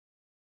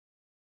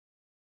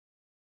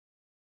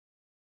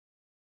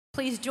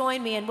Please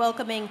join me in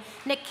welcoming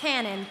Nick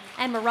Cannon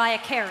and Mariah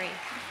Carey.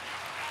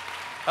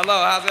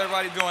 Hello, how's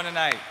everybody doing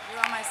tonight?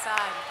 You're on my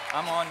side.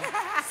 I'm on,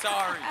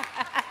 sorry.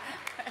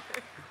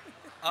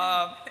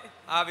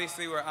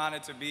 Obviously, we're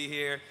honored to be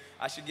here.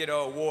 I should get an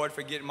award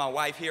for getting my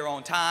wife here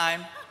on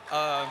time.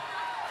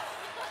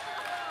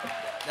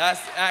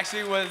 That's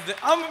actually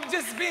I'm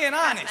just being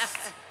honest.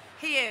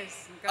 He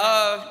is.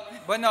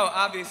 But no,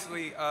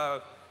 obviously,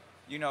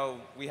 you know,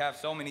 we have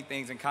so many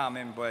things in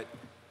common, but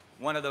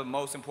one of the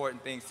most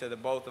important things to the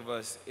both of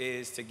us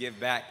is to give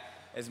back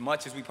as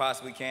much as we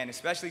possibly can,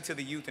 especially to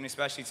the youth and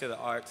especially to the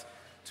arts.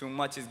 Too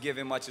much is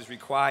given, much is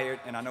required,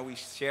 and I know we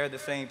share the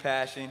same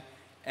passion,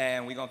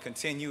 and we're gonna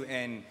continue.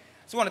 And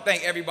I just wanna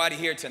thank everybody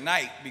here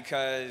tonight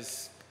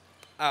because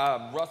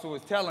Russell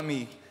was telling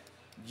me,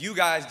 you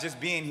guys just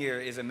being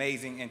here is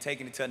amazing and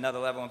taking it to another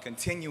level and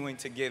continuing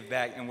to give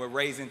back, and we're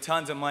raising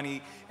tons of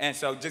money. And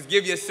so just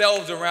give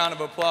yourselves a round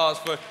of applause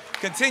for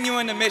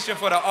continuing the mission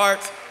for the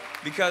arts,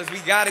 because we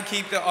gotta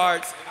keep the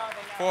arts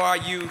for our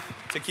youth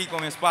to keep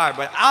them inspired.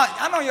 But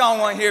I know y'all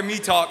wanna hear me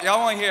talk, y'all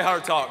wanna hear her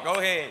talk, go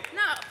ahead.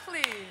 No,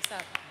 please.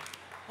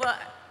 Well,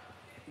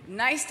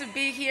 nice to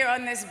be here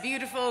on this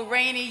beautiful,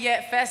 rainy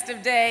yet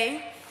festive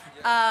day.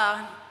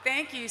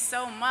 Thank you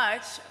so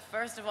much.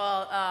 First of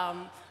all,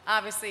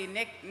 obviously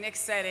Nick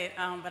said it,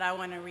 but I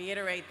wanna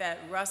reiterate that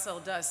Russell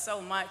does so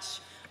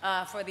much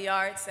for the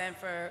arts and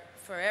for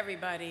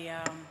everybody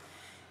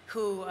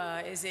who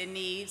is in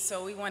need.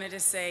 So we wanted to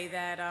say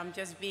that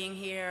just being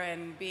here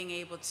and being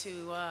able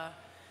to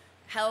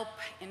help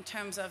in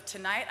terms of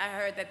tonight. I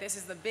heard that this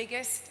is the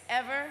biggest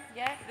ever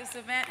yet. This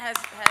event has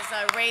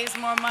raised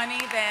more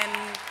money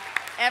than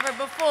ever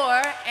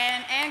before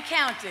and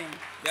counting.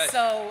 Yes.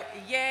 So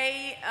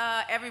yay,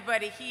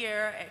 everybody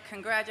here,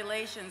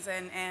 congratulations,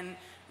 and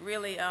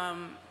really,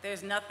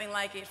 there's nothing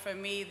like it for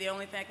me. The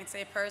only thing I can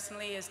say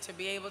personally is to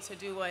be able to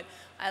do what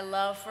I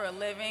love for a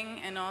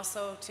living, and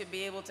also to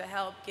be able to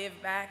help give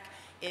back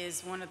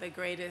is one of the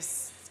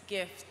greatest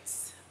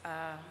gifts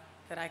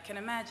that I can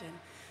imagine.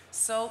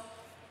 So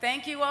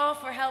thank you all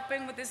for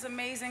helping with this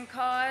amazing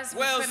cause.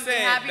 Well we couldn't said,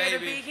 be happier baby.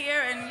 to be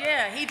here, and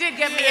yeah, he did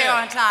get me here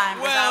on time.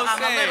 Well I'm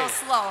said. a little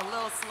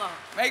slow.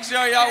 Make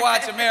sure y'all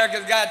watch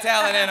America's Got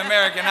Talent and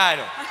American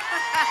Idol.